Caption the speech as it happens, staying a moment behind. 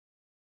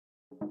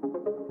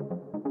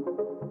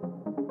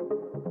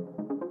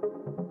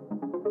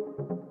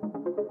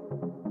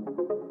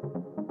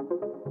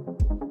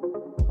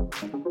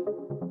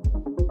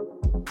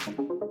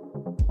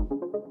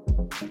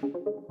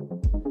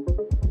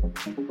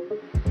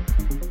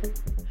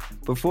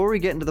Before we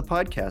get into the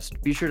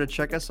podcast, be sure to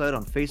check us out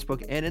on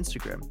Facebook and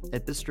Instagram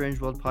at This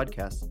Strange World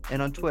Podcast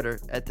and on Twitter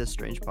at This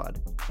Strange Pod.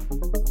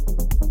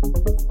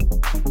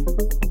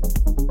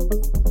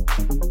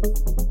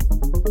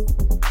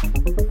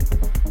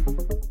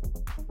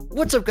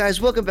 What's up, guys?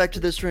 Welcome back to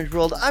This Strange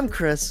World. I'm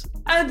Chris.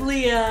 I'm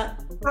Leah.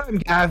 I'm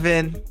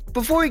Gavin.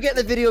 Before we get in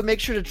the video, make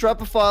sure to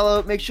drop a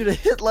follow, make sure to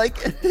hit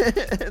like and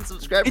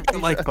subscribe. Hit the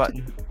like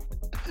button.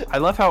 I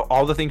love how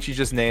all the things you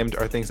just named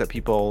are things that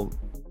people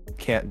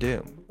can't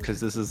do, because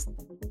this is,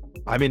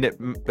 I mean,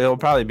 it'll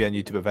probably be on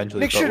YouTube eventually.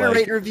 Make sure to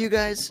rate and review,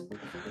 guys.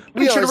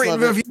 Make sure to rate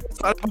and review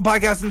on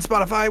podcasts and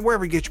Spotify,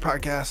 wherever you get your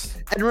podcasts.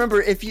 And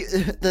remember, if you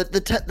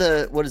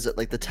the what is it,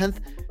 like the 10th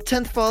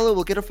follow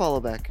will get a follow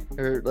back,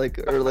 or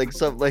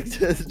something like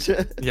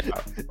Yeah.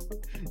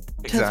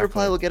 10th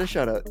reply will get a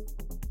shout out.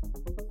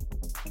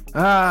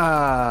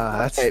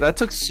 That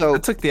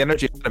took the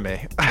energy out of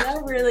me.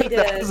 That really did.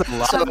 That was a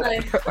lot.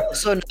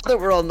 So now that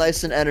we're all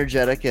nice and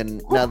energetic,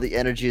 and now the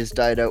energy has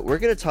died out, we're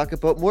gonna talk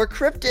about more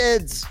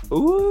cryptids.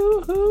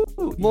 Ooh,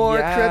 More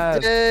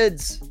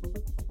cryptids.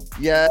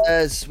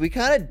 Yes, we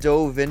kind of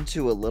dove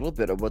into a little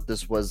bit of what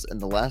this was in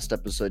the last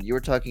episode. You were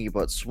talking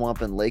about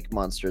swamp and lake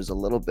monsters a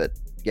little bit,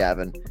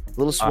 Gavin.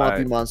 Little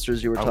swampy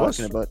monsters you were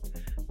talking about.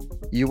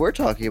 You were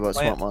talking about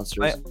swamp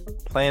monsters.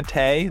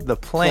 Plantay, the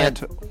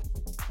plant.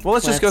 Well,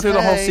 let's just go through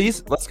the whole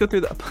season. Let's go through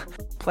the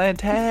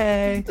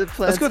Plantay.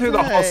 Let's go through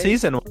the whole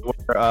season when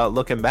we're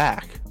looking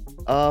back.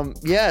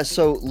 Yeah,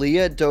 so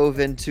Leah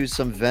dove into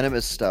some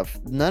venomous stuff.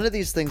 None of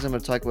these things I'm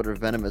going to talk about are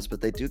venomous,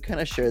 but they do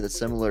kind of share the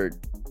similar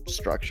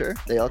structure.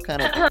 They all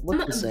kind of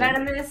look the same.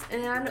 Venomous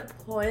and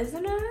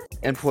poisonous?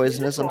 And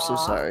poisonous, I'm so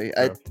sorry.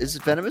 Is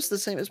venomous the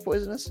same as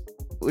poisonous?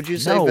 Would you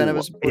say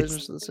venomous and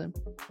poisonous are the same?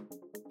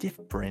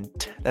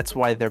 Different. That's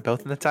why they're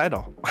both in the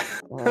title.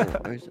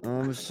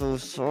 I'm so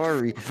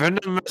sorry.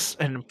 Venomous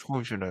and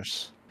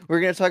poisonous. We're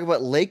going to talk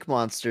about lake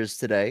monsters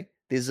today.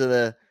 These are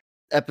the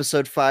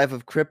episode 5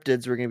 of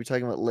Cryptids. We're going to be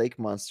talking about lake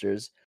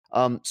monsters.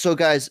 So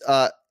guys,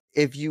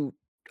 if you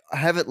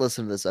haven't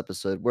listened to this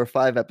episode, we're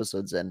 5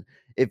 episodes in.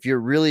 If you're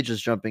really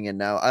just jumping in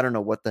now, I don't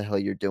know what the hell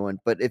you're doing,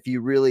 but if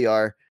you really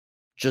are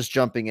just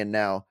jumping in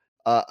now,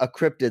 a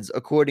cryptids,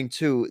 according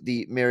to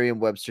the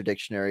Merriam-Webster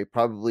dictionary,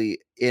 probably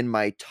in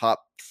my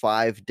top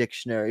 5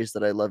 dictionaries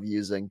that I love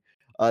using,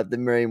 the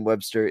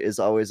Merriam-Webster is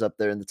always up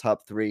there in the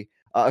top 3.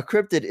 A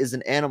cryptid is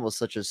an animal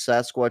such as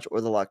Sasquatch or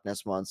the Loch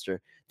Ness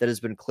Monster that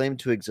has been claimed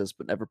to exist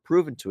but never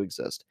proven to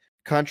exist.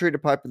 Contrary to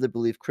popular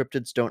belief,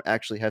 cryptids don't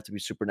actually have to be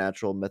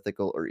supernatural,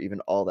 mythical, or even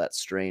all that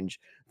strange,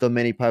 though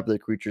many popular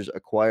creatures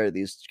acquire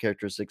these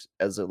characteristics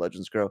as their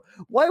legends grow.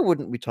 Why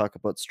wouldn't we talk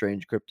about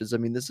strange cryptids? I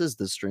mean, this is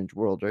this strange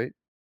world, right?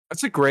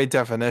 That's a great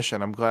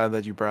definition. I'm glad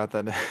that you brought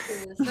that in.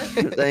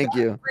 Thank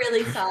you.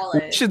 Really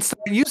solid. We should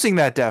start using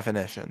that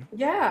definition.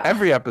 Yeah.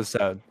 Every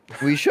episode.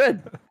 We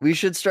should. We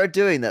should start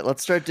doing that.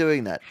 Let's start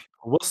doing that.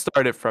 We'll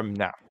start it from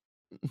now.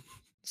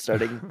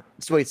 Starting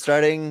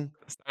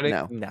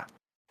now. Now.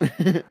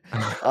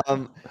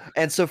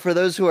 And so for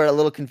those who are a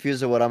little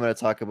confused of what I'm going to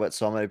talk about,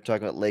 so I'm going to be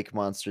talking about lake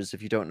monsters.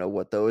 If you don't know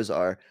what those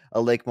are,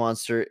 a lake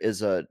monster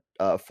is a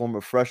form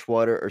of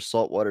freshwater or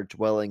saltwater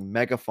dwelling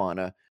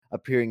megafauna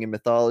appearing in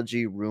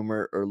mythology,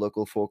 rumor, or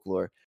local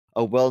folklore.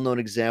 A well-known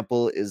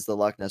example is the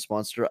Loch Ness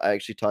Monster. I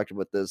actually talked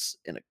about this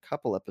in a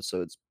couple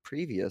episodes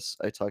previous.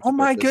 I talked. Oh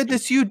my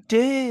goodness, you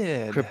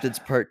did!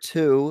 Cryptids Part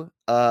 2.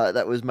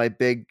 That was my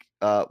big.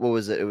 What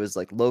was it? It was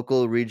like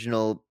local,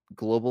 regional,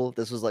 global.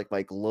 This was like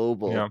my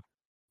global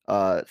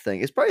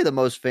thing. It's probably the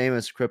most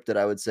famous cryptid,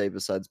 I would say,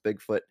 besides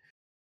Bigfoot.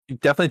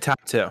 Definitely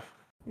top 2.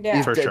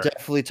 Yeah, for sure.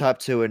 Definitely top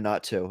 2 and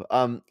not 2.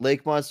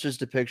 Lake monsters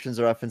depictions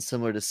are often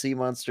similar to sea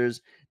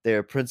monsters. They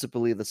are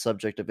principally the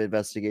subject of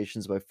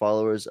investigations by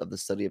followers of the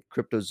study of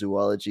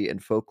cryptozoology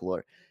and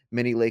folklore.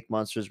 Many lake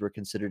monsters were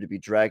considered to be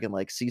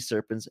dragon-like sea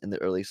serpents in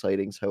the early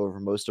sightings. However,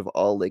 most of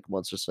all lake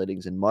monster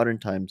sightings in modern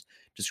times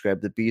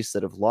describe the beasts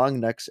that have long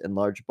necks and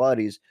large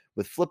bodies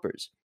with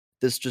flippers.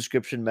 This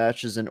description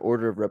matches an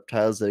order of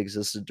reptiles that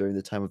existed during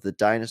the time of the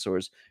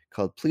dinosaurs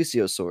called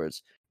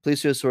plesiosaurs.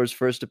 Plesiosaurs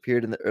first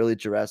appeared in the early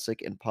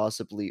Jurassic and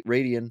possibly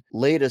Radian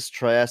latest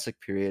Triassic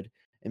period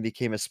and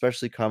became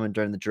especially common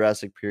during the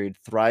Jurassic period,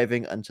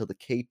 thriving until the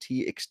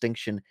KT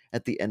extinction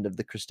at the end of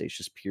the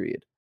Cretaceous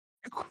period.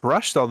 You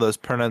crushed all those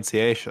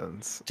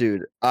pronunciations.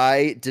 Dude,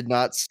 I did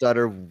not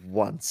stutter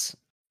once.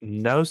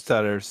 No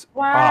stutters.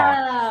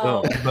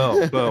 Wow. Oh,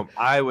 boom, boom.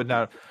 I would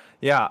not.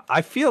 Yeah,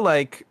 I feel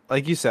like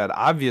you said,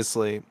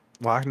 obviously,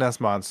 Loch Ness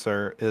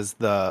Monster is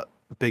the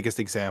biggest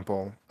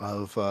example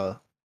of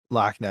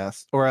Loch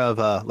Ness or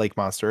of lake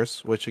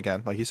monsters, which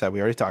again, like you said, we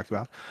already talked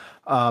about.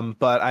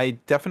 But I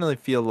definitely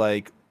feel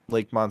like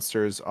lake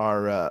monsters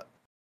are.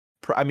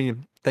 I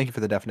mean, thank you for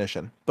the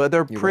definition, but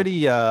they're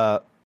pretty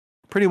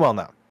well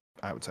known.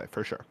 I would say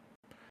for sure.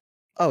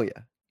 Oh yeah,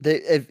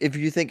 If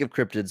you think of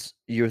cryptids,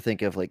 you're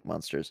thinking of lake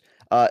monsters.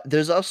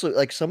 There's also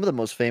like some of the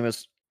most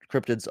famous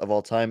cryptids of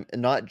all time,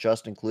 and not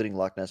just including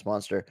Loch Ness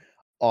monster,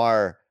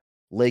 are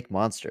lake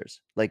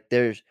monsters. Like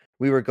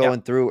we were Yeah.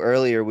 going through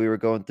earlier. We were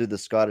going through the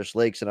Scottish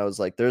lakes, and I was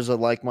like, "There's a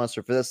lake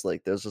monster for this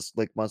lake. There's a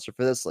lake monster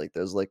for this lake.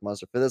 There's a lake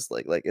monster for this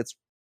lake." Like it's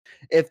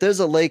if there's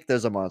a lake,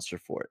 there's a monster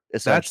for it.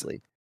 That's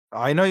Essentially,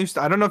 I know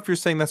I don't know if you're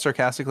saying that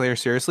sarcastically or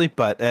seriously,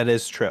 but that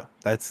is true.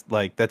 That's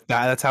like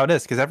that's how it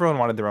is because everyone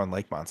wanted their own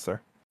lake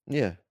monster.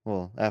 yeah.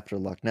 Well, after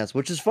Loch Ness,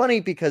 which is funny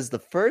because the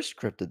first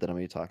cryptid that I'm gonna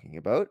be talking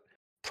about,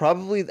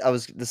 probably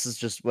this is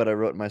just what I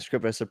wrote in my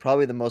script. I said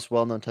probably the most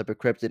well-known type of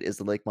cryptid is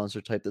the lake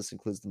monster type. This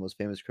includes the most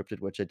famous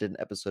cryptid, which I did an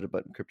episode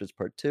about in Cryptids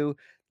Part 2,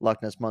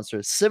 Loch Ness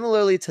monster.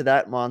 Similarly to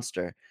that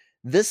monster,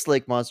 this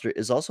lake monster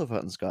is also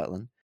found in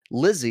Scotland.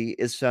 Lizzie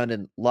is found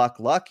in Loch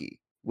Lochy,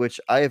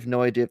 which I have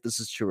no idea if this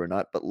is true or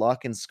not, but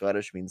loch in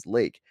Scottish means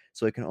lake,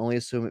 so I can only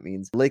assume it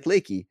means Lake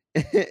Lakey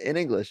in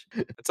English.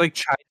 It's like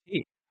chai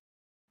tea,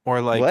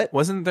 or like What?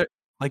 wasn't there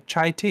like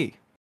chai tea?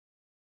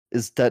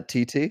 Is that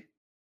TT?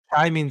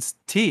 Chai means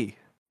tea,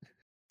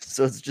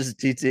 So it's just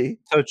TT?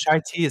 so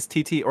chai tea is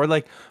TT. Or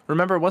like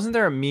remember, wasn't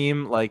there a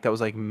meme like that was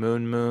like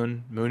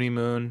moony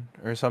moon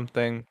or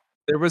something?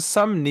 There was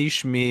some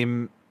niche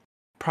meme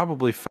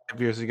probably 5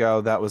 years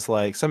ago that was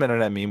like some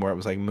internet meme where it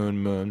was like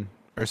moon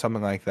or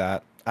something like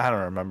that. I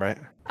don't remember.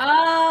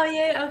 Oh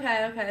yeah,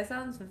 okay. It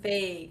sounds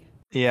vague.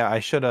 Yeah, I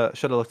should have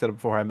looked at it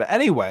beforehand. But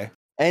anyway,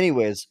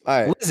 Anyways,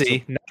 all right.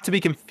 Lizzie, not to be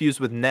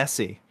confused with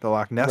Nessie, the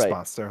Loch Ness Right.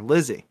 monster.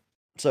 Lizzie.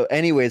 So,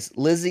 anyways,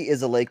 Lizzie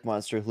is a lake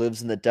monster who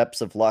lives in the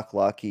depths of Loch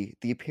Lochy.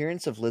 The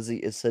appearance of Lizzie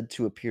is said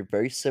to appear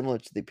very similar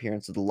to the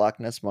appearance of the Loch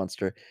Ness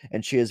monster,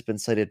 and she has been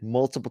sighted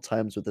multiple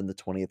times within the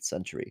 20th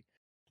century.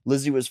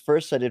 Lizzie was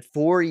first sighted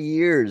 4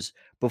 years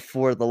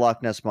before the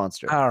Loch Ness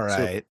monster. All So-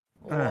 right.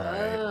 All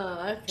right.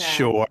 Whoa, okay.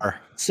 Sure.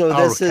 So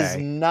this is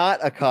Okay. not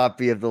a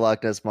copy of the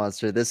Loch Ness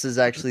monster. This is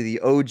actually the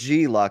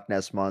OG Loch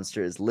Ness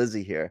monster. Is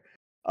Lizzie here?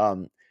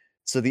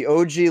 So the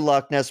OG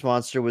Loch Ness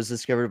monster was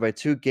discovered by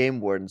two game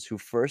wardens who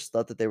first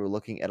thought that they were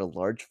looking at a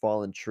large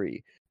fallen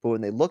tree, but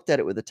when they looked at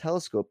it with a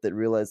telescope, they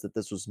realized that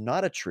this was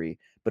not a tree,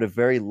 but a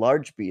very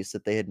large beast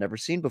that they had never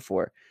seen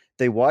before.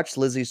 They watched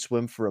Lizzie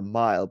swim for a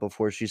mile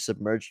before she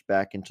submerged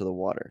back into the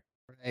water.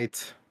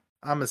 Right.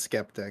 I'm a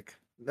skeptic.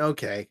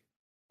 Okay.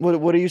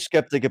 What are you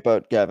skeptic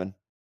about, Gavin?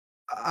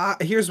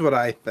 Here's what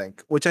I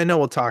think, which I know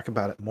we'll talk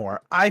about it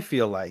more. I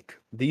feel like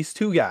these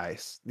two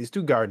guys, these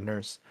two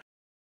gardeners,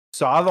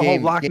 saw the whole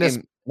Loch Ness.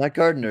 Not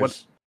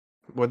gardeners.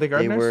 Were they They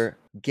gardeners? were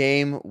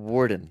game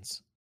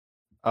wardens.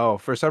 Oh,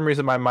 for some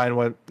reason my mind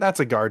went, that's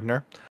a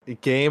gardener.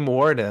 Game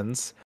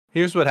wardens.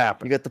 Here's what You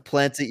happened. got the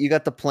plants. You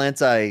got the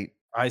plants. I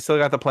still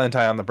got the plant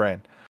eye on the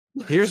brain.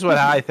 Here's what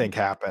I think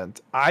happened.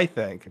 I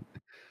think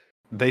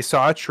they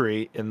saw a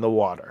tree in the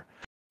water.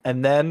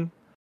 And then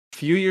a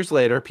few years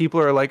later, people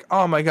are like,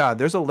 oh my God,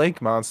 there's a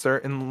lake monster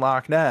in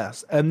Loch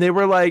Ness. And they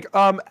were like,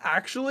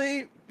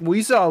 actually,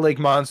 we saw a lake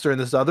monster in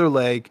this other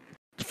lake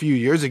a few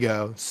years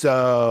ago.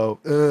 So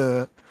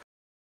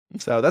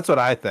that's what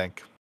I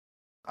think.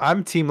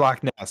 I'm Team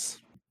Loch Ness.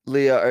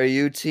 Leah, are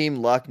you team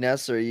Loch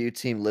Ness or are you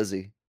team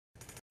Lizzie?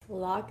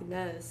 Loch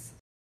Ness.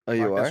 Oh,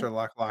 you Loch Ness are. or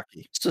Loch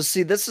Lochy. So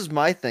see, this is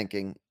my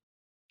thinking.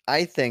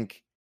 I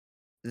think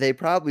they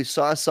probably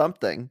saw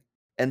something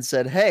and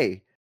said,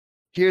 "Hey,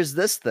 here's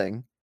this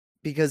thing,"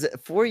 because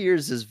 4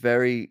 years is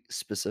very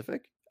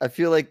specific. I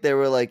feel like they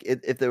were like,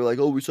 if they were like,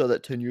 "Oh, we saw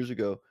that 10 years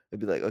ago," I'd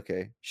be like,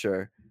 "Okay,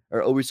 sure,"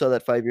 or "Oh, we saw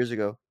that 5 years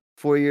ago."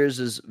 4 years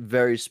is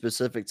very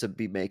specific to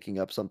be making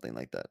up something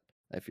like that.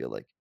 I feel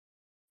like.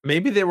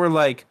 Maybe they were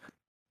like,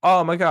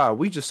 oh my God,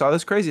 we just saw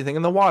this crazy thing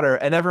in the water.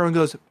 And everyone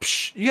goes,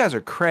 psh, you guys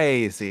are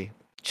crazy.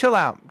 Chill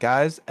out,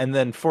 guys. And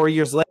then 4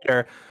 years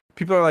later,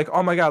 people are like,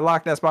 oh my God,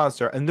 Loch Ness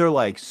monster. And they're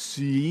like,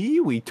 see,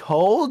 we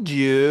told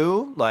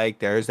you. Like,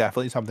 there's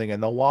definitely something in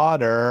the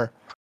water.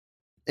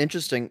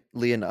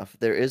 Interestingly enough,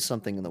 there is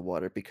something in the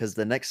water because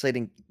the next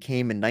sighting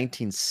came in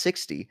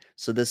 1960.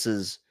 So this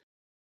is,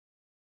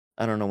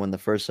 I don't know when the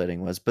first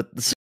sighting was, but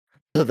so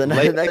the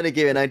Late- next sighting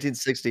came in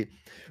 1960.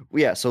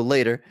 Yeah, so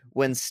later,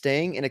 when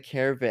staying in a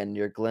caravan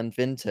near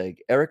Glenvinteg,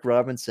 Eric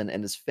Robinson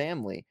and his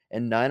family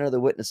and 9 other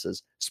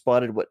witnesses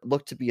spotted what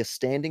looked to be a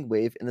standing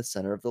wave in the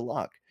center of the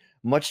loch.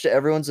 Much to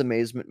everyone's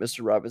amazement, Mr.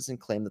 Robinson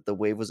claimed that the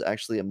wave was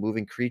actually a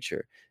moving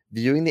creature.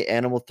 Viewing the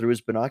animal through his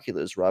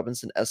binoculars,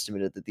 Robinson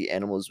estimated that the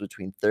animal was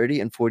between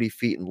 30 and 40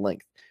 feet in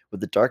length,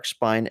 with a dark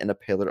spine and a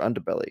paler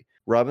underbelly.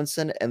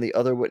 Robinson and the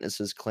other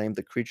witnesses claimed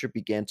the creature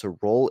began to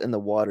roll in the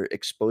water,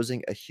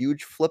 exposing a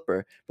huge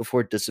flipper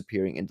before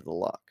disappearing into the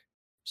loch.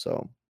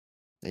 So,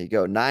 there you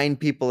go. 9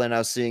 people are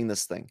now seeing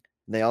this thing.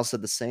 And they all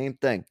said the same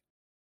thing.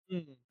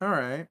 All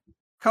right.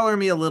 Color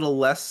me a little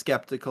less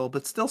skeptical,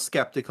 but still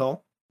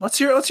skeptical. Let's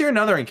hear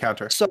another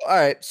encounter. So, all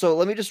right. So,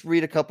 let me just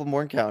read a couple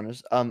more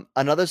encounters.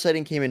 Another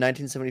sighting came in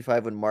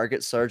 1975 when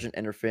Margaret Sargent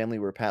and her family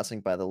were passing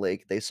by the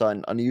lake. They saw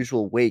an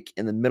unusual wake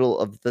in the middle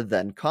of the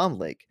then calm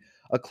lake.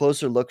 A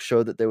closer look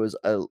showed that there was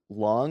a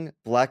long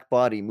black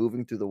body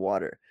moving through the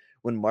water.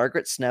 When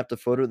Margaret snapped a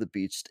photo of the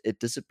beach, it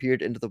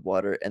disappeared into the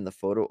water, and the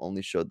photo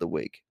only showed the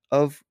wake.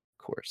 Of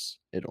course,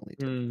 it only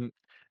did.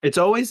 It's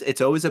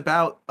always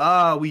about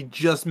we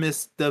just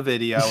missed the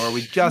video or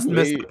we just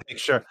missed the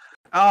picture.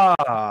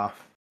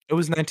 It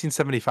was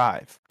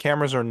 1975.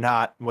 Cameras are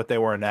not what they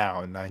were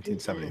now in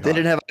 1975. They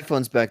didn't have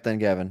iPhones back then,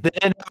 Gavin. They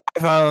didn't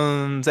have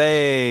iPhones.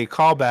 A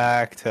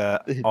callback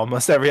to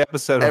almost every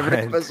episode. Every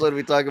episode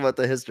we talk about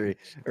the history.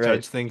 Right.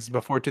 Judge things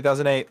before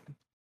 2008.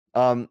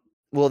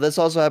 Well, this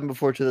also happened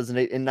before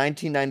 2008. In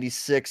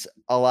 1996,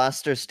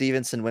 Alastair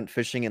Stevenson went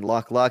fishing in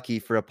Loch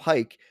Lochy for a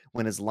pike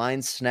when his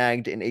line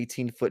snagged an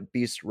 18-foot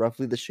beast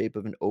roughly the shape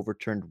of an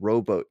overturned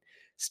rowboat.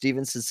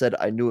 Stevenson said,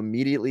 "I knew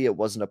immediately it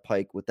wasn't a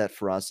pike with that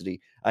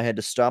ferocity. I had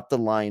to stop the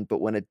line,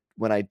 but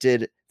when I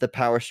did, the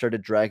power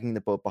started dragging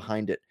the boat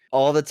behind it.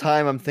 All the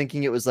time, I'm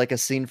thinking it was like a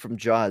scene from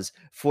Jaws.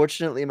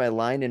 Fortunately, my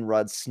line and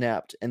rod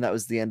snapped, and that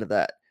was the end of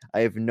that.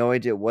 I have no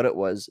idea what it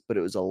was, but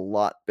it was a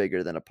lot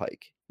bigger than a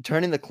pike."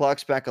 Turning the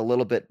clocks back a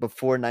little bit,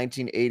 before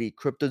 1980,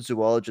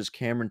 cryptozoologist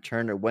Cameron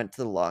Turner went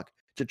to the loch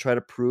to try to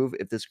prove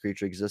if this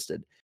creature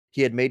existed.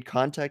 He had made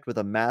contact with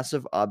a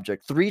massive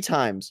object 3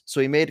 times.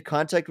 So he made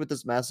contact with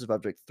this massive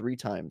object 3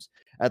 times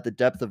at the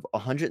depth of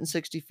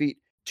 160 feet,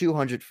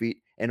 200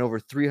 feet, and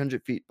over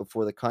 300 feet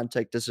before the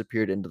contact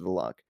disappeared into the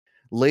loch.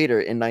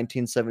 Later, in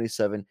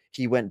 1977,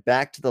 he went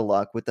back to the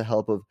loch with the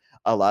help of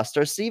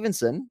Alastair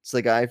Stevenson. It's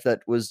the guy that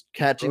was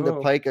catching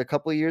the pike a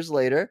couple of years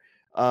later.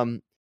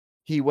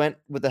 He went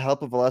with the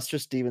help of Alastair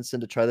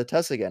Stevenson to try the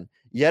test again.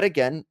 Yet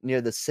again,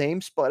 near the same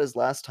spot as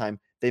last time,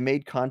 they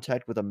made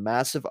contact with a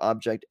massive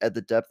object at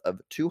the depth of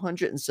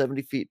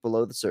 270 feet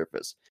below the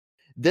surface.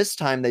 This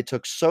time, they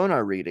took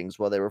sonar readings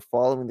while they were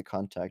following the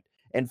contact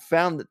and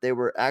found that there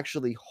were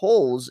actually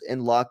holes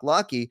in Loch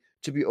Lochy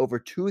to be over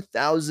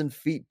 2,000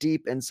 feet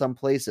deep in some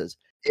places.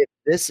 If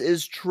this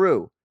is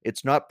true,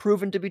 it's not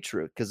proven to be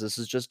true because this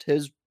is just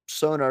his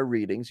sonar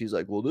readings. He's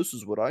like, well, this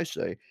is what I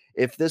say.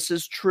 If this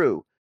is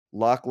true,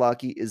 Loch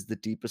Lochy is the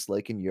deepest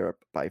lake in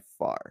Europe by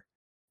far,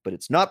 but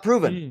it's not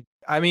proven.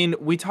 I mean,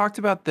 we talked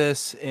about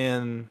this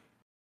in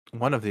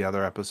one of the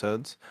other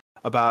episodes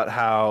about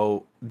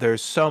how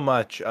there's so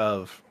much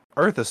of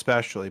Earth,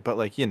 especially, but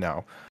like,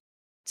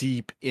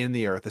 deep in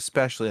the Earth,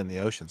 especially in the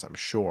oceans, I'm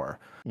sure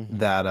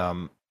that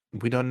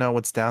we don't know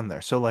what's down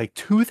there. So like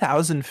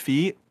 2,000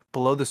 feet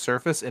below the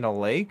surface in a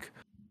lake,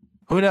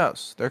 who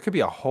knows? There could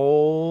be a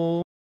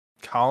whole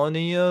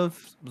colony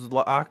of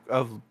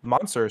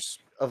monsters.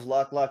 Of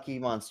Loch Lochy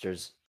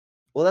monsters.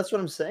 Well, that's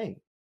what I'm saying.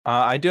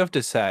 I do have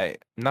to say,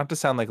 not to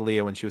sound like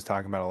Leah when she was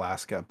talking about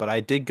Alaska, but I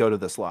did go to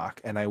this loch,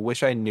 and I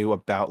wish I knew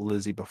about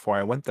Lizzie before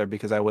I went there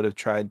because I would have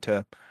tried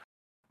to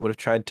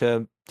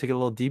take a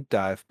little deep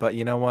dive. But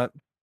you know what?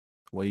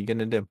 What are you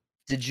gonna do?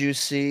 Did you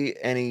see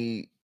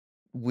any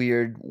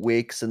weird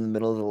wakes in the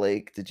middle of the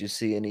lake? Did you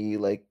see any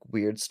like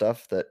weird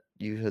stuff that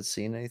you had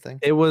seen? Anything?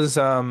 It was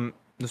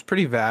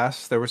pretty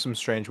vast. There were some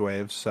strange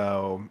waves.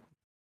 So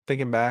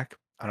thinking back,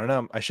 I don't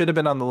know. I should have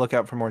been on the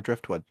lookout for more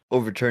driftwood.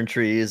 Overturned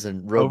trees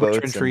and rowboats.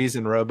 Overturned trees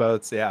and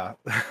rowboats, yeah.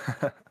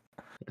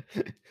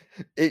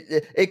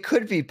 It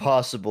could be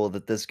possible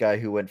that this guy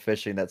who went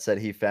fishing that said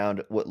he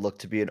found what looked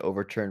to be an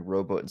overturned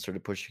rowboat and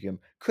started pushing him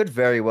could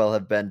very well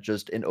have been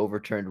just an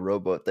overturned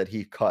rowboat that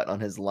he caught on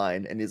his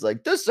line. And he's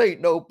like, this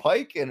ain't no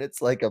pike. And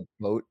it's like a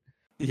boat.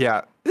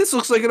 Yeah, this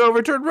looks like an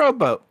overturned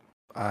rowboat.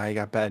 I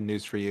got bad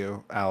news for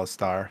you,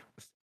 Alistar.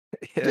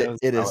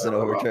 It is an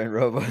overturned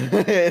rowboat.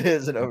 It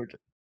is an overturned.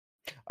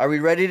 Are we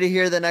ready to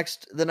hear the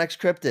next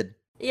cryptid?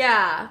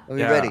 Yeah. Are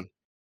we ready?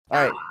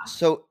 All right.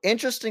 So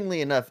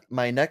interestingly enough,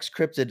 my next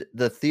cryptid,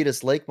 the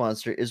Thetis lake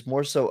monster, is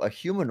more so a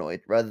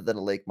humanoid rather than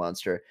a lake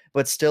monster,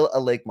 but still a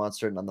lake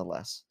monster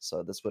nonetheless.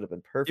 So this would have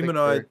been perfect.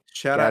 Humanoid.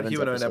 Shout out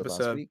humanoid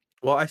episode. episode.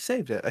 Well, I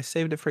saved it. I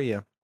saved it for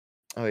you.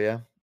 Oh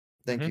yeah.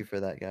 Thank you for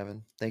that,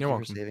 Gavin. Thank you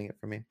welcome. for saving it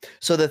for me.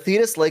 So the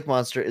Thetis lake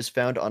monster is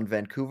found on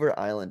Vancouver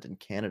Island in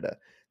Canada.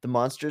 The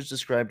monster is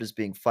described as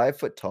being 5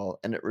 foot tall,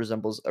 and it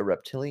resembles a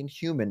reptilian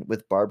human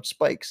with barbed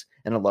spikes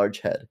and a large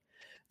head.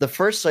 The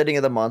first sighting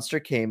of the monster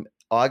came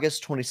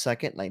August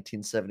 22nd,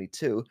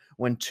 1972,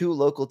 when 2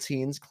 local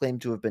teens claimed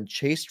to have been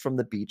chased from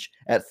the beach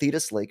at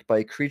Thetis Lake by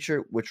a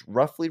creature which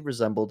roughly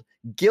resembled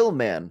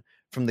Gillman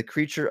from the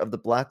creature of the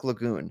Black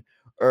Lagoon.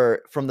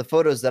 Or from the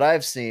photos that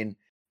I've seen,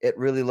 it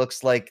really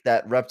looks like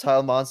that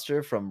reptile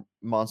monster from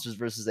Monsters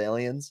vs.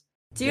 Aliens.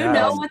 Do you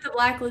know what the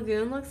Black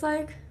Lagoon looks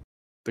like?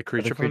 The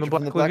creature from the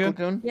Black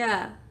Lagoon?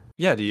 Yeah.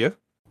 Yeah, do you?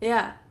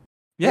 Yeah.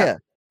 Yeah.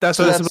 That's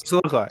what it's supposed to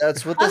look like.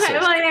 That's what this is.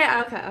 Well,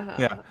 yeah,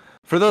 okay. Yeah.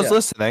 For those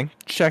listening,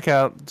 check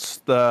out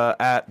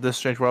at the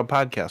Strange World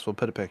podcast. We'll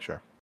put a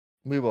picture.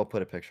 We will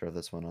put a picture of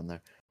this one on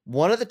there.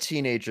 One of the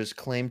teenagers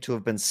claimed to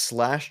have been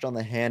slashed on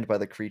the hand by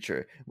the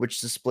creature,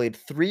 which displayed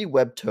 3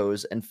 webbed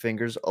toes and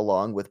fingers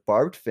along with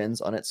barbed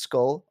fins on its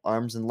skull,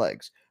 arms, and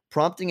legs,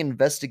 prompting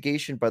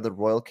investigation by the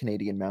Royal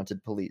Canadian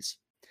Mounted Police.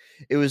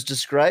 It was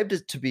described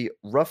as to be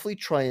roughly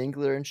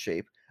triangular in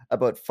shape,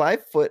 about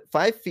 5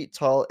 feet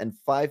tall, and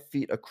 5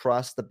 feet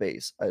across the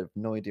base. I have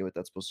no idea what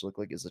that's supposed to look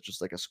like. Is it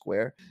just like a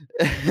square?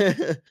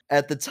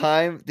 At the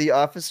time, the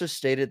officer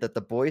stated that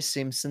the boy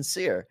seemed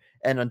sincere,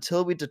 and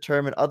until we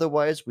determine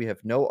otherwise, we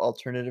have no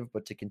alternative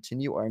but to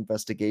continue our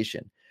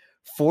investigation.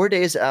 4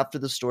 days after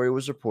the story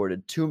was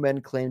reported, 2 men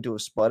claimed to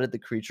have spotted the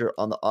creature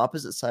on the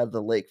opposite side of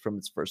the lake from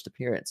its first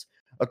appearance.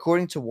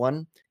 According to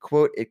one,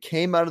 quote, "It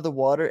came out of the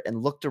water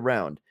and looked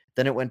around.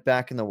 Then it went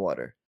back in the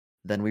water.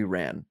 Then we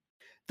ran."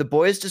 The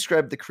boys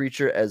described the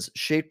creature as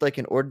shaped like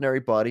an ordinary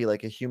body,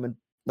 like a human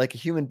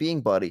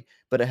being body,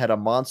 but it had a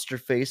monster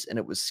face and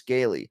it was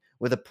scaly,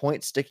 with a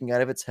point sticking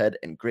out of its head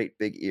and great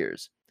big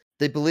ears.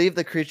 They believed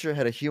the creature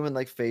had a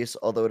human-like face,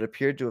 although it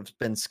appeared to have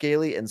been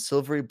scaly and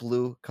silvery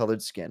blue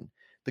colored skin.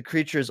 The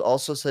creature is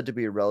also said to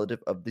be a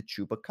relative of the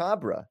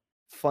chupacabra.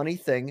 Funny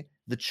thing,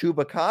 the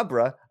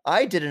chupacabra,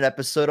 I did an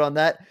episode on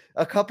that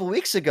a couple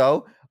weeks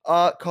ago,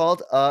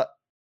 called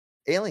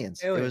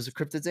Aliens. It was a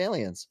cryptids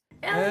aliens.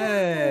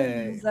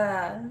 Aliens.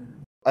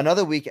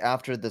 Another week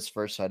after this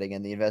first sighting,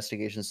 and the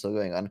investigation is still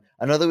going on,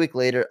 another week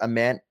later, a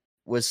man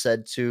was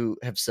said to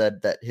have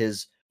said that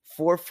his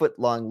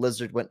 4-foot-long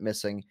lizard went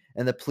missing,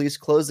 and the police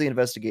closed the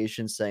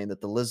investigation, saying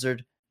that the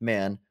lizard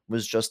man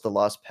was just the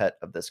lost pet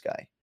of this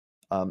guy.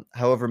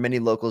 However, many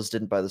locals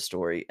didn't buy the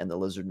story, and the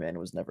lizard man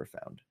was never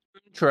found.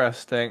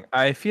 Interesting.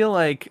 I feel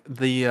like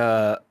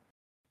the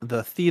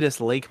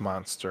Thetis lake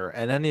monster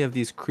and any of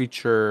these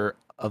creature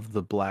of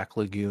the Black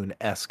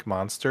Lagoon-esque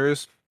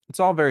monsters, it's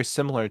all very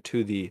similar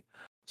to the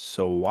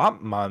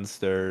swamp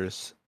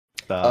monsters.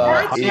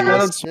 That's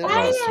what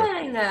I'm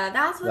saying.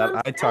 That's what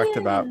I'm I talked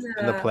about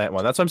in the plant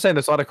one. That's what I'm saying.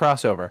 There's a lot of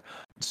crossover.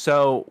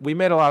 So we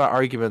made a lot of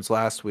arguments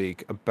last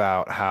week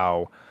about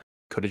how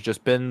could have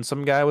just been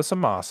some guy with some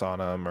moss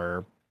on him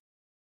or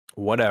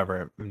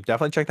whatever.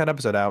 Definitely check that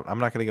episode out. I'm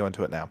not going to go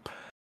into it now.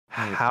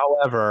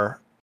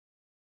 However,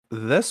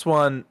 this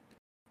one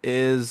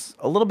is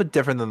a little bit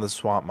different than the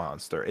swamp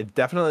monster. It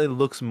definitely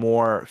looks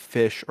more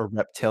fish or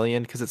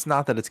reptilian because it's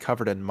not that it's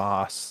covered in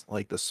moss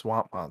like the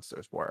swamp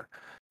monsters were.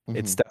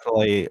 It's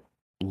definitely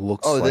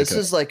looks like this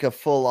is like a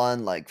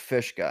full-on like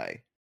fish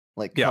guy,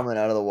 like coming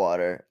out of the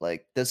water.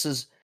 Like this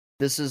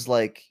is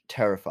like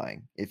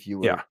terrifying if you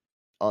were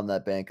on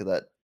that bank of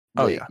that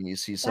lake and you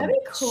see some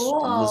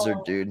lizard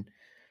dude.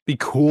 Be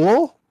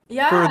cool?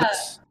 Yeah. For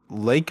this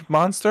lake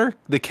monster?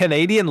 The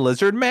Canadian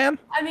lizard man?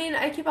 I mean,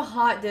 I keep a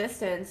hot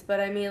distance, but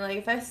I mean, like,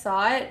 if I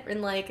saw it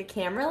in, like, a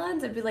camera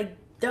lens, I'd be like,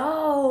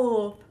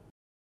 dope.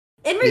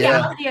 In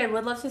reality, I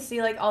would love to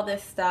see, like, all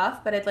this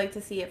stuff, but I'd like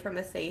to see it from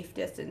a safe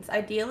distance.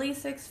 Ideally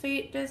 6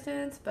 feet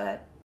distance,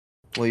 but...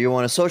 Well, you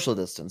want a social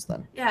distance,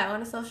 then? Yeah, I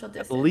want a social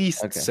distance. At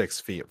least 6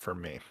 feet for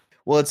me.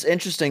 Well, it's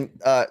interesting.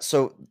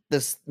 So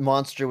this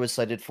monster was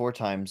sighted 4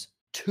 times.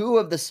 2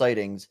 of the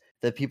sightings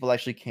that people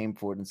actually came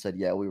forward and said,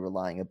 yeah, we were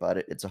lying about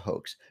it. It's a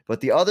hoax.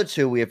 But the other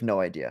 2, we have no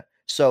idea.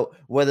 So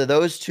whether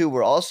those 2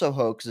 were also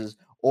hoaxes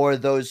or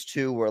those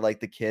 2 were like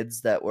the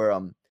kids that were,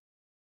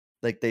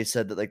 like they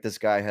said that like this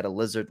guy had a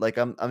lizard. Like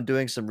I'm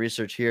doing some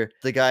research here.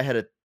 The guy had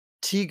a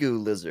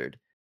tegu lizard.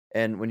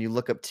 And when you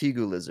look up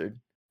tegu lizard,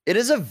 it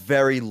is a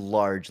very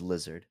large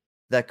lizard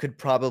that could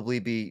probably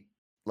be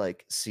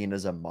like seen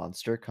as a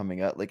monster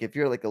coming out. Like if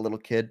you're like a little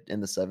kid in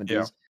the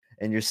 70s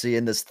and you're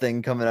seeing this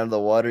thing coming out of the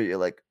water, you're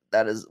like,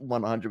 that is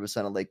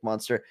 100% a lake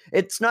monster.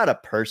 It's not a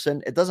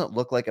person. It doesn't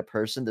look like a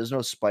person. There's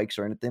no spikes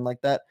or anything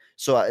like that.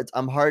 So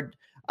I'm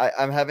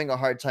having a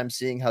hard time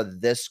seeing how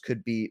this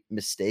could be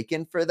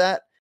mistaken for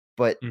that.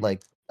 But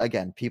like,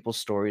 again, people's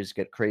stories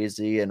get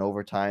crazy and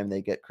over time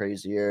they get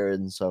crazier.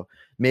 And so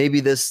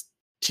maybe this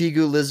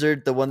tegu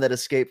lizard, the one that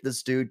escaped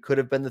this dude, could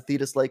have been the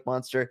Thetis lake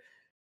monster.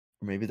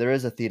 Or maybe there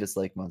is a Thetis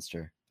lake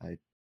monster.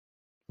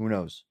 Who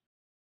knows?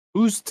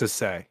 Who's to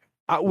say?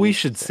 We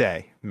should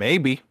say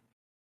maybe.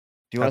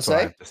 Do you want to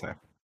say?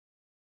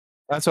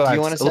 That's what Do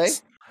you want to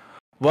say?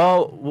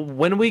 Well,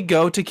 when we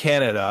go to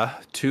Canada,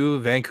 to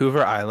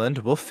Vancouver Island,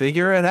 we'll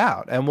figure it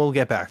out and we'll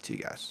get back to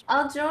you guys.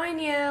 I'll join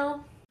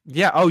you.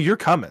 Yeah. Oh, you're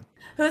coming.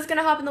 Who's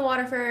gonna hop in the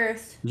water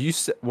first?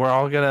 We're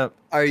all gonna.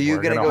 Are you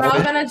gonna go? We're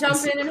all gonna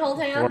jump in and hold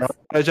hands. We're all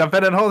gonna jump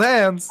in and hold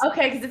hands.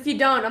 Okay, because if you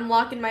don't, I'm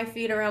locking my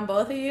feet around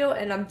both of you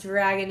and I'm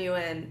dragging you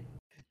in.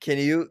 Can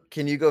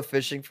you go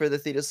fishing for the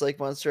Thetis lake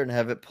monster and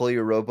have it pull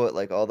your rowboat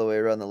like all the way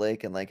around the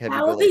lake and like have you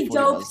go like 40 That would be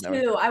miles dope an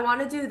hour? too. I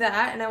want to do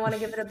that and I want to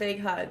give it a big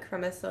hug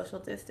from a social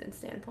distance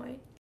standpoint.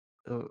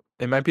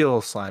 It might be a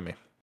little slimy.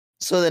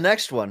 So the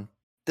next one,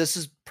 this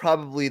is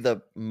probably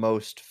the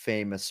most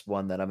famous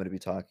one that I'm going to be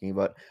talking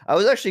about. I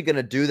was actually going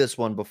to do this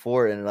one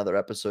before in another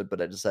episode,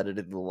 but I decided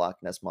to do the Loch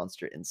Ness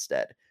Monster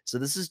instead. So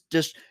this is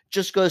just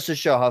goes to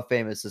show how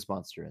famous this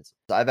monster is.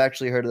 I've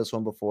actually heard of this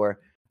one before.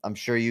 I'm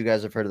sure you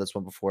guys have heard of this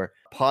one before.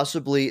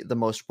 Possibly the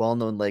most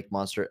well-known lake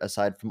monster,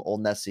 aside from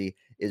Old Nessie,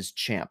 is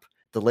Champ,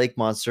 the lake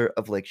monster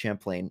of Lake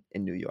Champlain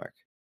in New York.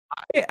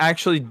 I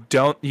actually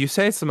don't. You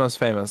say it's the most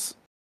famous,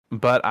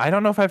 but I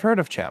don't know if I've heard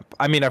of Champ.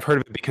 I mean, I've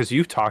heard of it because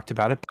you've talked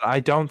about it, but I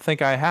don't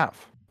think I have.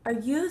 Are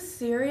you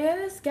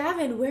serious?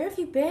 Gavin, where have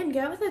you been?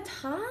 Get with the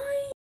time.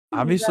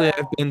 Obviously,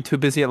 I've been too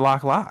busy at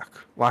Loch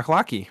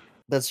Lochy.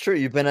 That's true.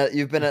 You've been at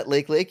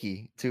Lake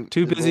Lakey Too a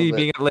little busy bit.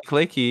 being at Lake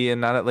Lakey and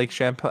not at Lake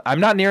Champlain. I'm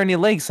not near any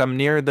lakes. I'm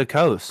near the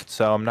coast,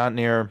 so I'm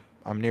near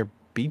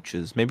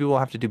beaches. Maybe we'll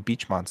have to do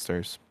beach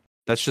monsters.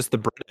 That's just the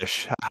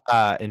British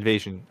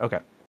invasion. Okay.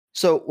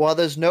 So while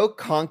there's no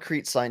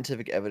concrete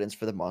scientific evidence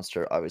for the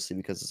monster, obviously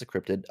because it's a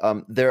cryptid,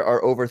 there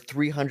are over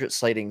 300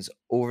 sightings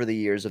over the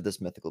years of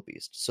this mythical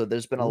beast. So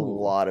there's been a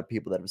Ooh. lot of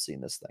people that have seen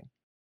this thing.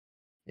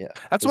 Yeah,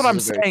 That's this what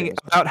is I'm a very saying famous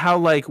one. about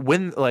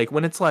how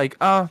when it's like,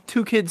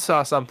 two kids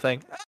saw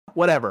something,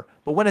 whatever.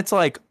 But when it's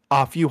like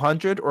a few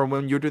hundred, or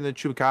when you're doing the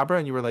chupacabra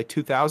and you were like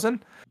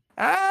 2,000,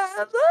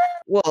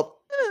 Well,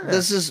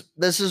 this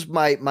is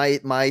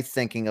my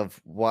thinking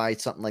of why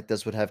something like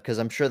this would have, because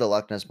I'm sure the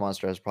Loch Ness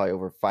monster has probably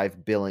over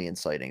 5 billion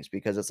sightings,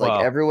 because it's like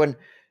Wow.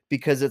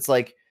 because it's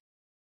like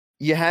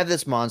you have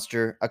this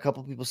monster, a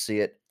couple people see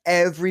it.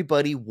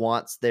 Everybody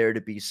wants there to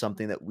be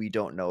something that we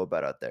don't know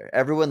about out there.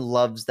 Everyone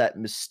loves that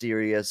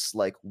mysterious,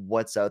 like,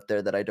 what's out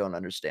there that I don't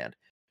understand.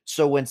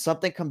 So when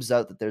something comes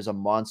out that there's a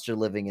monster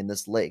living in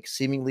this lake,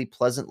 seemingly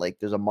pleasant lake,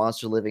 there's a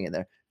monster living in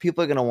there,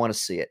 people are going to want to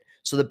see it.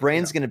 So the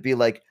brain's going to be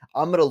like,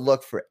 I'm going to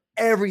look for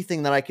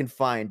everything that I can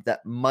find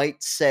that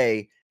might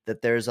say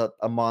that there's a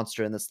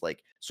monster in this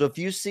lake. So if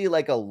you see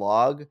like a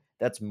log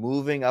that's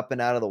moving up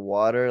and out of the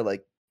water,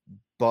 like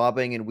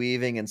bobbing and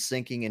weaving and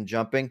sinking and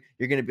jumping,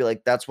 you're going to be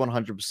like, that's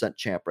 100%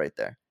 champ right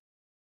there.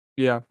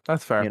 Yeah,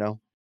 that's fair. You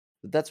know,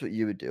 but that's what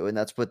you would do. And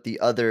that's what the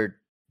other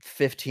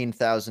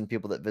 15,000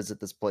 people that visit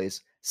this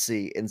place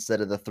see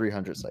instead of the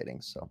 300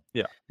 sightings. So,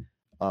 Yeah.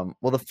 Well,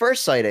 the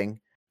first sighting,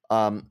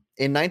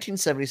 in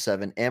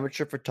 1977,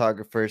 amateur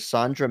photographer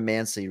Sandra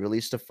Mansi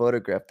released a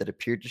photograph that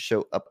appeared to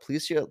show a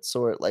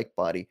plesiosaur-like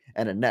body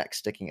and a neck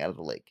sticking out of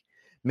the lake.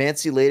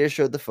 Mansi later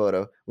showed the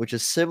photo, which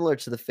is similar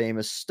to the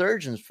famous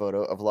Sturgeon's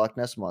photo of Loch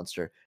Ness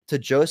Monster, to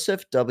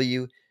Joseph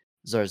W.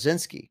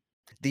 Zarzinski.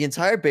 The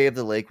entire bay of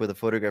the lake where the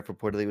photograph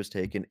reportedly was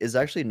taken is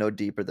actually no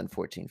deeper than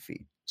 14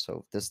 feet.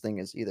 So this thing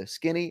is either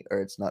skinny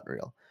or it's not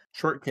real.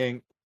 Short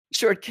king.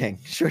 Short king.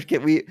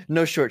 We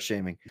no short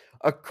shaming.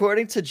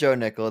 According to Joe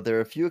Nickel, there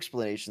are a few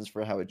explanations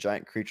for how a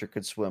giant creature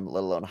could swim,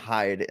 let alone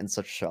hide in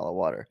such shallow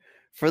water.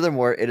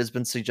 Furthermore, it has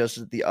been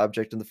suggested that the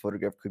object in the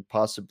photograph could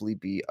possibly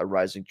be a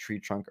rising tree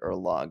trunk or a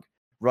log.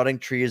 Rotting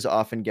trees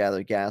often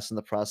gather gas in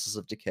the process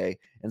of decay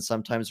and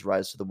sometimes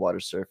rise to the water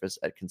surface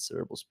at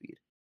considerable speed.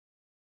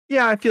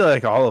 Yeah, I feel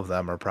like all of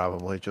them are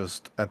probably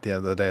just at the end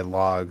of the day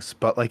logs.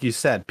 But like you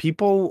said,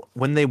 people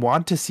when they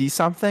want to see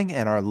something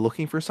and are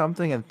looking for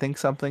something and think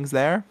something's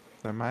there,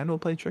 their mind will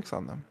play tricks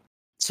on them.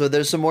 So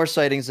there's some more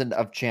sightings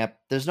of Champ.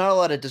 There's not a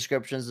lot of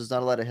descriptions. There's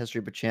not a lot of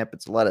history, but Champ,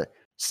 it's a lot of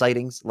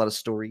sightings, a lot of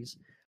stories.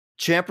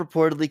 Champ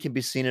reportedly can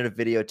be seen in a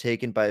video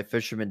taken by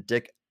fisherman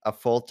Dick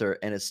Affolter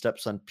and his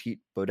stepson Pete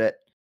Baudet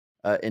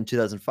in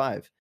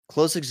 2005.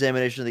 Close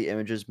examination of the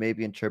images may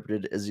be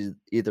interpreted as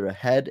either a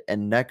head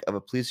and neck of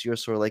a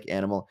plesiosaur-like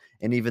animal,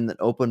 and even an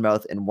open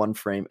mouth in one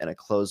frame and a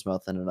closed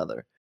mouth in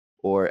another,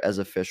 or as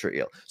a fish or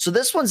eel. So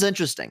this one's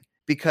interesting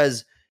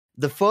because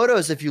the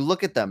photos, if you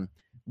look at them,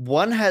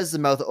 one has the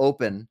mouth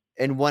open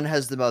and one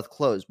has the mouth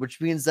closed,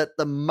 which means that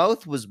the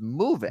mouth was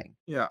moving.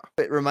 Yeah.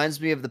 It reminds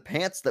me of the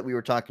pants that we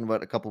were talking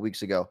about a couple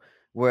weeks ago,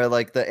 where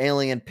like the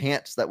alien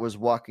pants that was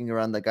walking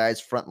around the guy's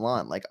front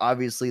lawn. Like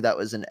obviously that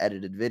was an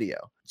edited video.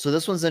 So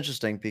this one's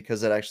interesting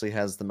because it actually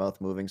has the mouth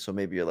moving. So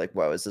maybe you're like,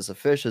 wow, is this a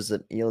fish? Is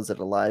it an eel? Is it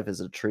alive?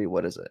 Is it a tree?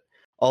 What is it?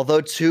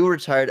 Although two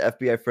retired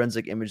FBI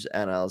forensic image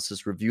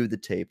analysts reviewed the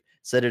tape,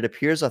 said it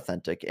appears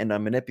authentic and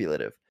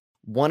unmanipulative.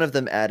 One of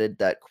them added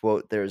that,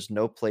 quote, there is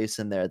no place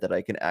in there that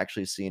I can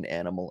actually see an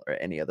animal or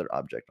any other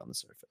object on the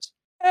surface.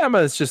 Yeah,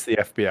 but it's just the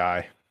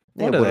FBI.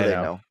 What do they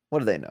know? What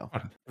do they know?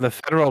 The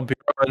Federal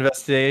Bureau of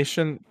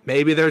Investigation.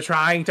 Maybe they're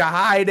trying to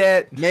hide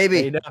it.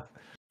 Maybe.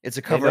 It's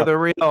a cover up. up.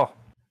 They're real.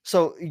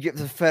 So you get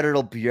the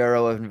Federal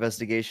Bureau of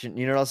Investigation.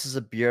 You know what else is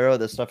a bureau?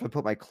 The stuff I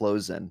put my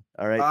clothes in.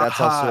 All right.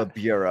 That's also a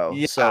bureau.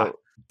 Yeah. So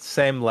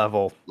same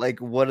level. like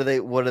what do they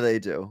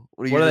do?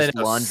 What are you just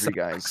laundry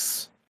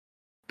guys?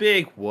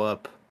 Big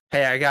whoop.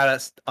 Hey, I got an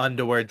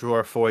underwear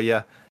drawer for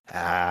you.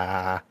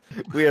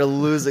 We are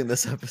losing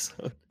this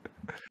episode.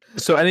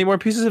 So any more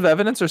pieces of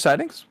evidence or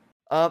sightings?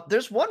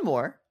 There's one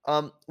more.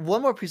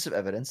 One more piece of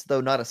evidence,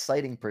 though not a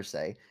sighting per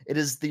se. It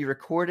is the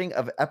recording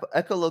of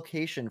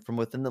echolocation from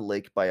within the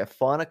lake by a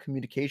Fauna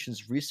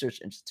Communications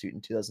Research Institute in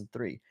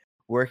 2003,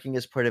 working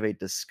as part of a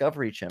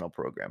Discovery Channel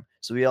program.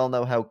 So we all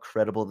know how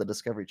credible the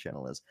Discovery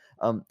Channel is.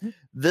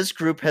 This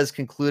group has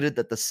concluded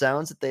that the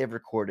sounds that they have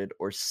recorded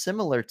are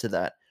similar to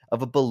that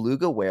of a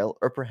beluga whale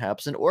or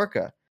perhaps an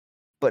orca,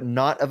 but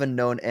not of a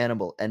known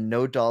animal, and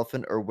no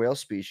dolphin or whale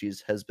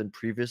species has been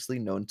previously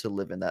known to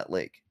live in that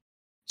lake.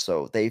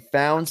 So they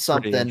found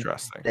something,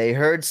 they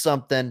heard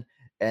something,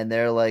 and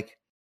they're like,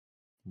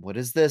 what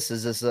is this?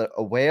 Is this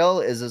a whale?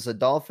 Is this a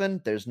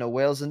dolphin? There's no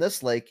whales in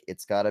this lake.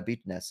 It's got to be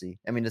Nessie.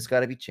 I mean, it's got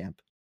to be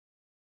Champ.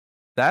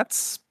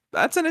 That's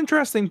an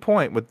interesting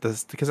point with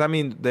this, because I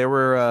mean, there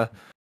were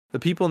the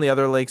people in the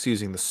other lakes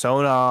using the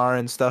sonar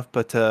and stuff,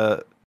 but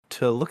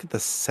to look at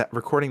the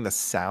recording the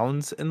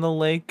sounds in the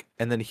lake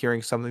and then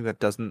hearing something that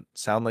doesn't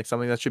sound like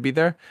something that should be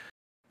there,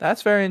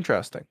 That's very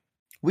interesting.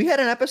 We had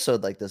an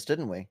episode like this,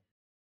 didn't we?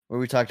 Where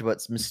we talked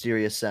about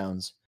mysterious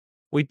sounds.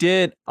 We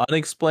did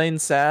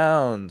unexplained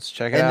sounds.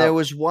 Check it out. And there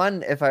was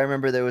one, if I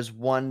remember, there was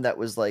one that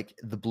was like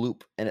the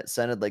bloop, and it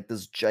sounded like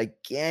this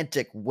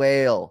gigantic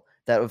whale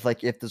that was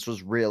like, if this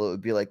was real, it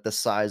would be like the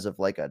size of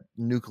like a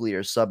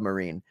nuclear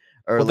submarine.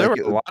 Or well, like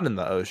there were a lot in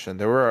the ocean.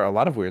 There were a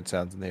lot of weird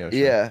sounds in the ocean.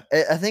 Yeah,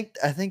 I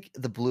think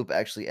the bloop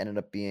actually ended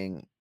up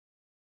being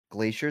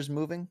glaciers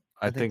moving.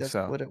 I think that's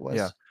so. what it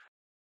was.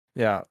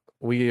 Yeah.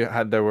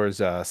 There was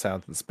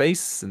sounds in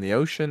space, in the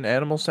ocean,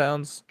 animal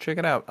sounds. Check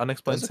it out.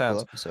 Unexplained That was a cool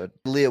sounds. episode.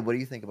 Leah, what do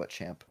you think about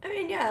Champ? I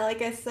mean, yeah,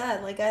 like I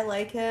said, like I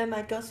like him.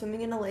 I'd go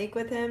swimming in a lake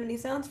with him, and he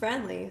sounds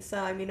friendly. So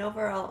I mean,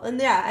 overall, and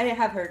yeah, I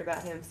have heard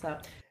about him. So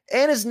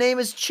And his name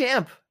is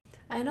Champ.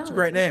 I know It's a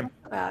great name.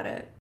 about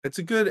it. It's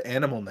a good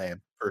animal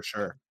name for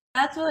sure.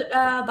 That's what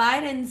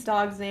Biden's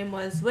dog's name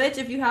was. Which,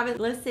 if you haven't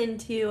listened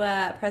to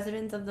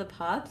Presidents of the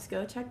Pups,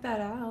 go check that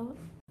out.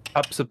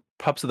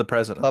 Pups of the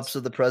Presidents. Pups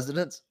of the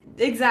Presidents.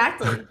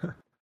 Exactly.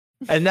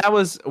 And that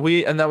was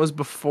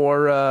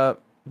before Joe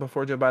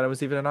Biden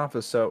was even in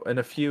office. So in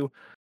a few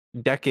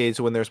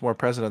decades, when there's more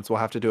presidents, we'll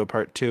have to do a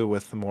part 2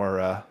 with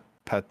more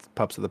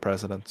pups of the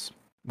presidents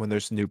when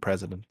there's new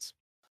presidents.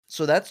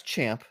 So that's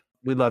Champ.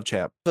 We love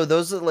Champ. So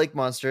those are the lake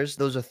monsters.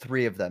 Those are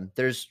 3 of them.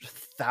 There's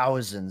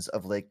thousands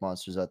of lake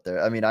monsters out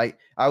there. I mean, I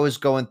was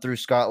going through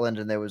Scotland,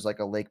 and there was like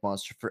a lake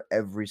monster for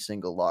every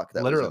single lock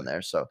that was in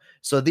there. So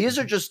these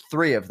are just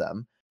 3 of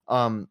them.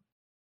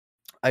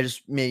 I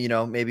just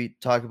maybe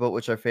talk about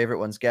which our favorite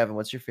ones. Gavin,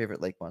 what's your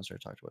favorite lake monster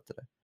I talked about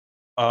today?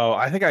 Oh,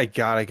 I think I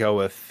gotta go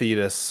with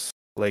Thetis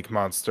Lake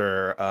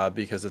Monster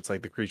because it's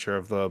like the creature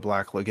of the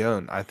Black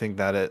Lagoon. I think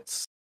that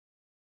it's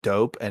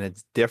dope and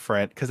it's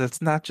different because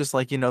it's not just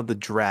like the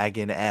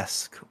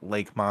dragon-esque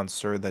lake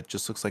monster that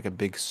just looks like a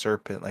big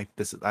serpent. Like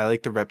this, I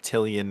like the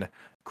reptilian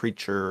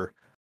creature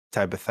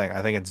type of thing.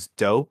 I think it's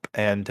dope,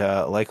 and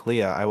like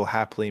Leah, I will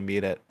happily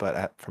meet it,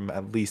 but from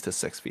at least a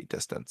 6 feet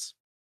distance.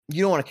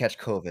 You don't want to catch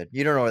COVID.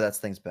 You don't know where that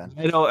thing's been.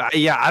 I know.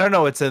 Yeah, I don't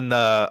know what's in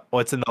the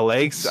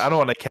lakes. I don't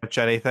want to catch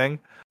anything.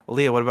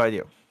 Leah, what about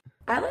you?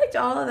 I liked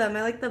all of them.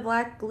 I like the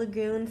Black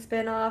Lagoon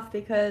spinoff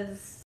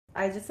because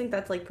I just think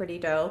that's like pretty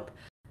dope.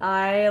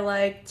 I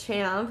like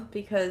Champ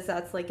because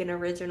that's like an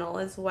original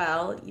as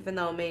well, even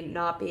though it may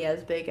not be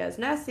as big as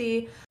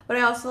Nessie. But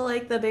I also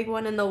like the big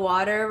one in the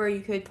water where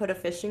you could put a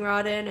fishing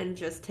rod in and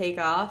just take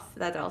off.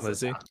 That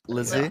also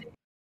Lizzie.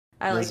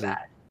 I like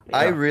that. Yeah.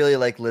 I really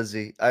like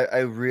Lizzie. I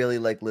really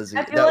like Lizzie.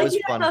 I feel that like was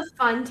you fun. have a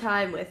fun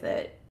time with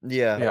it.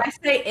 Yeah. I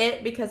say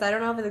it because I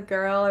don't know if it's a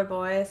girl or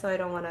boy, so I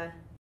don't want to.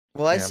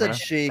 Well, I said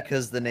she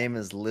because the name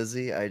is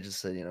Lizzie. I just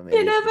said maybe.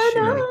 You never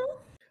know.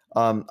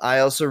 I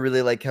also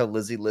really like how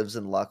Lizzie lives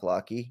in Loch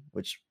Lochy,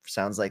 which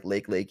sounds like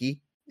Lake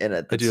Lakey, and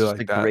it's just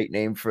a great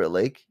name for a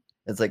lake.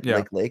 It's like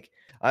Lake.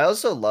 I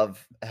also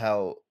love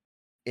how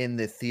in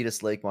the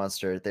Thetis Lake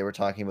Monster they were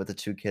talking about the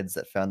 2 kids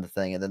that found the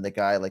thing, and then the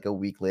guy like a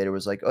week later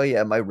was like, "Oh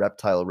yeah, my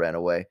reptile ran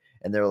away,"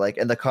 and they were like,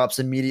 and the cops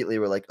immediately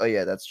were like, "Oh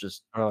yeah, that's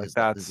just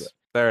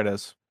there it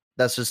is.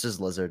 That's just his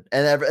lizard."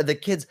 And the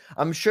kids,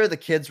 I'm sure the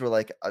kids were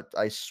like,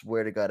 I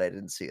swear to God, I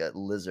didn't see a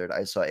lizard.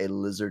 I saw a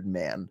lizard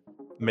man.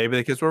 Maybe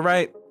the kids were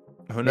right.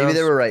 Who knows? Maybe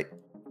they were right.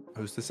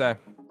 Who's to say?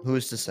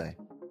 Who's to say?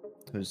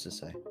 Who's to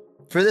say?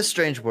 For this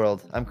strange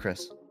world, I'm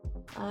Chris.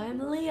 I'm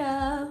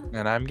Leah.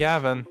 And I'm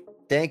Gavin.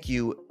 Thank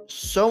you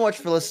so much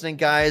for listening,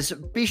 guys.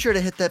 Be sure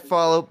to hit that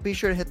follow. Be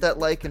sure to hit that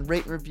like and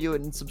rate and review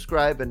it and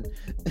subscribe. And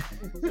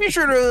be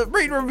sure to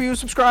rate and review,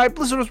 subscribe,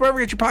 listen to us wherever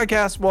you get your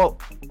podcasts. Well,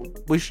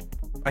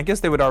 I guess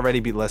they would already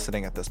be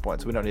listening at this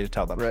point, so we don't need to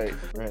tell them. Right.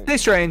 Stay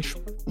strange.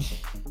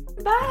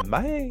 Bye.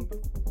 Bye.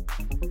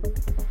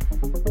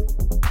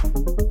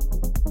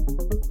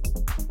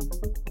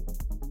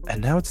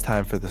 And now it's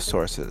time for the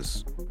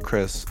sources.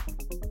 Chris,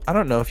 I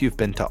don't know if you've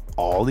been to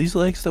all these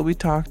lakes that we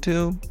talked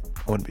to.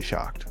 I wouldn't be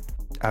shocked.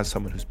 As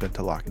someone who's been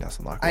to Loch Ness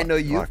and Loch I know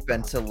you've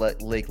been to Lake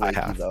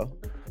Lakey, though.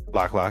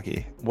 Loch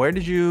Lochy.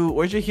 Where'd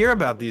you hear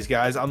about these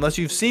guys? Unless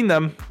you've seen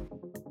them.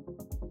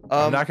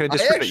 I'm not going to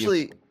discredit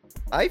you.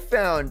 I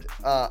found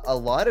a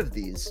lot of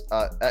these,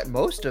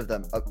 most of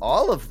them,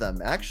 all of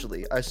them,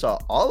 actually. I saw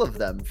all of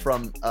them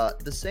from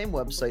the same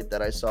website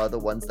that I saw the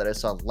ones that I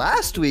saw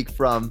last week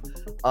from.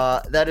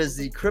 That is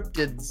the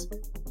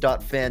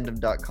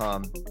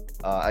cryptids.fandom.com.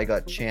 I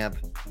got Champ.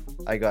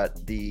 I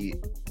got the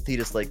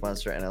Thetis Lake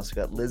Monster, and I also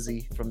got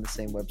Lizzie from the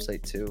same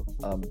website, too.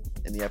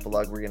 In the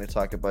epilogue, we're going to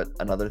talk about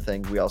another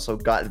thing. We also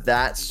got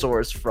that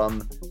source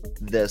from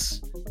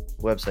this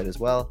website as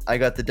well. I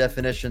got the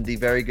definition, the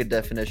very good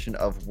definition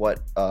of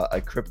what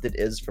a cryptid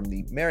is from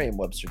the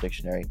Merriam-Webster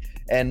dictionary.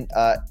 And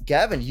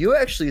Gavin, you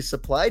actually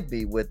supplied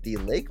me with the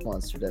lake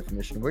monster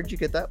definition. Where'd you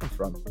get that one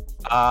from?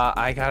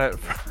 I got it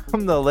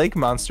from the lake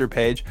monster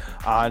page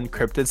on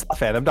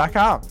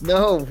cryptids.fandom.com.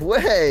 No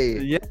way.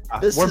 Yeah,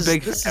 this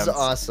is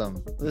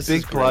awesome.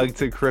 Big plug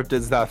to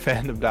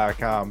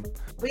cryptids.fandom.com.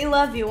 We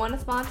love you. Want to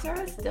sponsor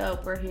us?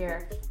 Dope. We're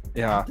here.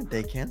 Yeah. I don't think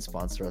they can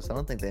sponsor us. I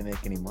don't think they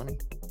make any money.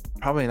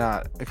 Probably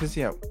not, because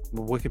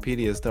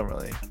Wikipedia's don't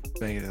really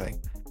make anything.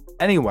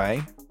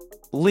 Anyway,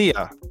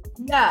 Leah,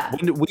 Yeah.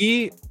 when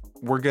we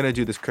were gonna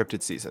do this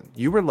cryptid season,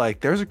 you were like,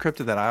 "There's a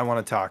cryptid that I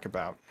want to talk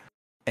about,"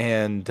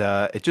 and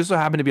it just so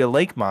happened to be a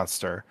lake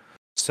monster.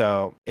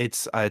 So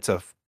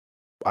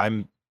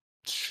I'm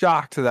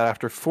shocked that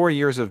after 4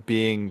 years of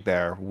being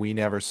there, we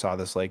never saw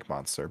this lake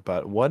monster.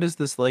 But what is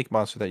this lake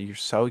monster that you're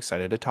so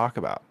excited to talk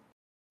about?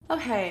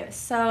 Okay,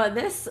 so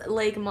this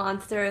lake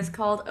monster is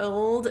called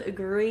Old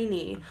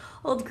Greenie.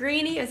 Old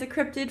Greenie is a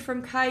cryptid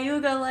from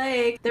Cayuga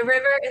Lake. The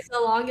river is the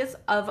longest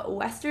of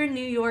western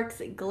New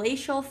York's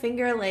glacial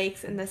Finger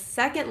Lakes and the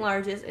second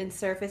largest in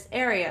surface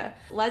area.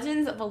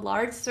 Legends of a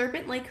large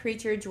serpent-like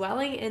creature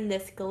dwelling in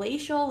this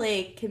glacial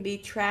lake can be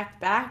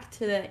tracked back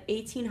to the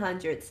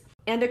 1800s.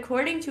 And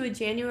according to a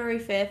January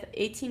 5th,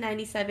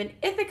 1897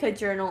 Ithaca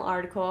Journal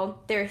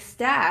article, their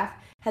staff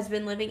has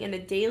been living in a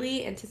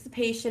daily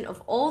anticipation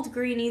of Old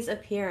Greenie's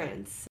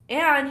appearance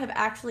and have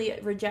actually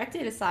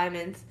rejected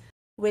assignments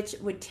which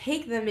would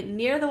take them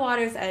near the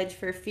water's edge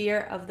for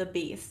fear of the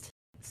beast.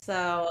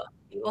 So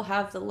we will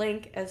have the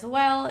link as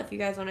well if you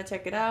guys want to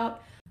check it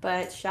out.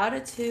 But shout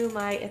out to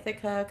my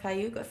Ithaca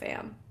Cayuga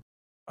fam.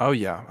 Oh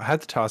yeah, I had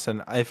to toss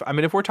in.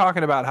 If we're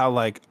talking about how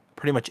like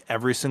pretty much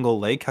every single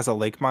lake has a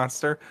lake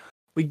monster,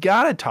 we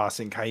gotta toss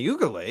in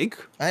Cayuga Lake.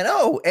 I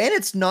know, and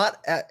it's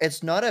not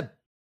a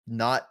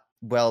not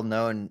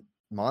well-known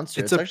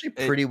monster. It's actually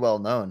pretty well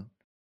known.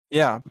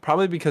 Yeah,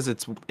 probably because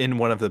it's in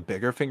one of the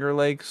bigger Finger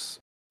Lakes.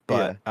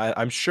 But yeah.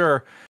 I'm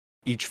sure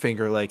each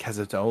Finger Lake has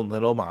its own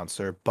little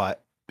monster.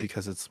 But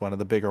because it's one of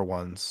the bigger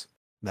ones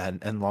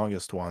and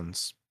longest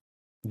ones,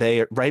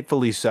 they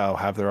rightfully so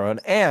have their own.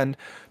 And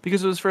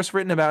because it was first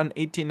written about in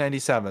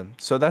 1897,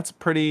 so that's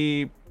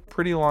pretty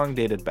long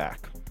dated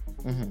back.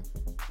 Mm-hmm.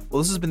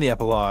 Well, this has been the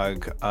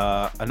epilogue.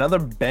 Another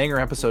banger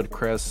episode,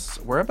 Chris.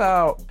 We're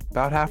about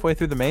halfway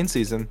through the main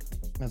season.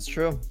 That's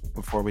true.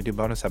 Before we do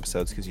bonus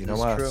episodes, because you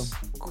know us.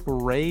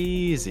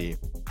 Crazy.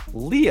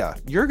 Leah,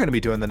 you're going to be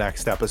doing the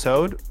next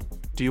episode.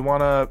 Do you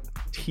want to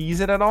tease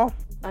it at all?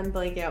 I'm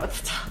blanking out what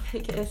the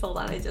topic is. Hold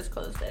on, I just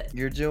closed it.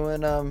 You're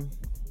doing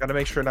Got to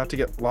make sure not to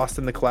get lost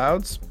in the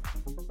clouds.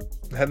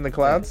 Head in the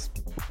clouds.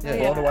 Yeah.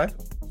 Blown away.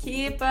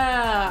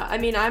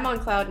 I'm on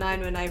cloud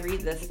 9 when I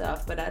read this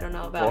stuff, but I don't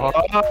know about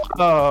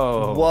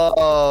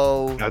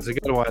Whoa. That's a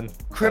good one.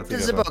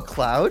 Cryptids about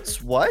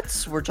clouds?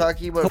 What? We're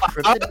talking about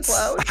cryptid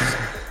clouds?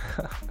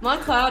 I'm on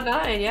cloud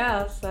 9,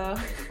 yeah, so.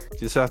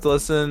 Just have to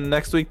listen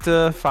next week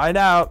to find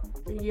out.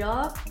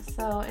 Yup,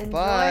 so enjoy.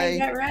 Bye.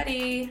 Get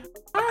ready.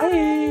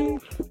 Bye.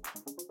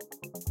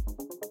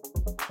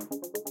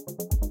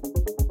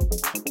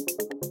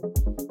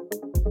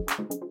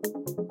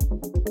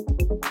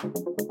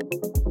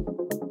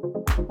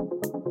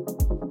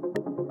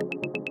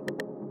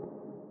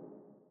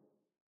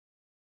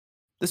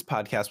 This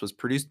podcast was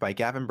produced by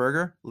Gavin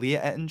Berger,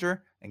 Leah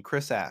Ettinger, and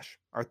Chris Ash.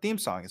 Our theme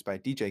song is by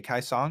DJ Kai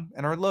Song,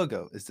 and our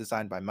logo is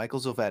designed by Michael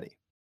Zilvetti.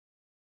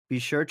 Be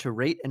sure to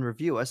rate and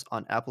review us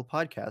on Apple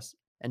Podcasts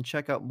and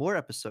check out more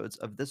episodes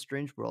of This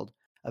Strange World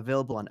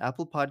available on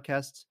Apple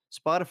Podcasts,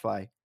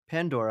 Spotify,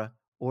 Pandora,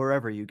 or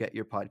wherever you get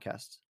your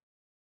podcasts.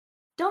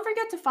 Don't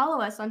forget to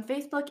follow us on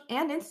Facebook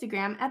and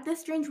Instagram at This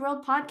Strange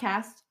World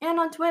Podcast and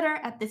on Twitter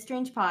at This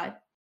Strange Pod.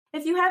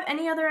 If you have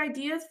any other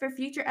ideas for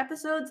future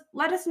episodes,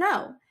 let us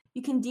know.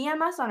 You can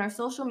DM us on our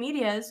social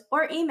medias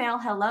or email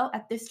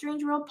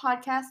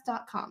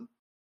hello@thisstrangeworldpodcast.com.